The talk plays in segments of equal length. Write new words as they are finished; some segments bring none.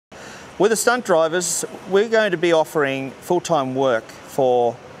With the stunt drivers, we're going to be offering full-time work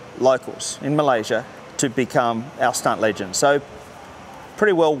for locals in Malaysia to become our stunt legends. So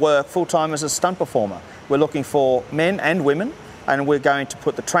pretty well work full-time as a stunt performer. We're looking for men and women, and we're going to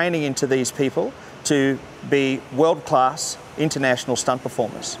put the training into these people to be world-class international stunt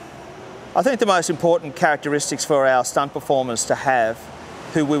performers. I think the most important characteristics for our stunt performers to have,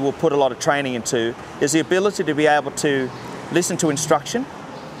 who we will put a lot of training into, is the ability to be able to listen to instruction,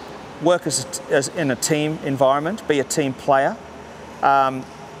 work as in a team environment, be a team player,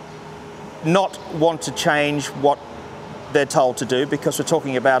 not want to change what they're told to do, because we're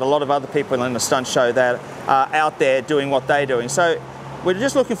talking about a lot of other people in the stunt show that are out there doing what they're doing. So we're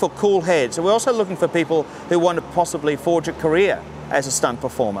just looking for cool heads. We're also looking for people who want to possibly forge a career as a stunt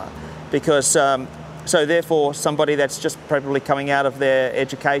performer, because so therefore somebody that's just probably coming out of their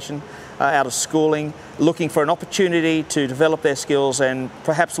education, out of schooling, looking for an opportunity to develop their skills and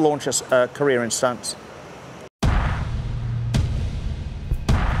perhaps launch a career in stunts.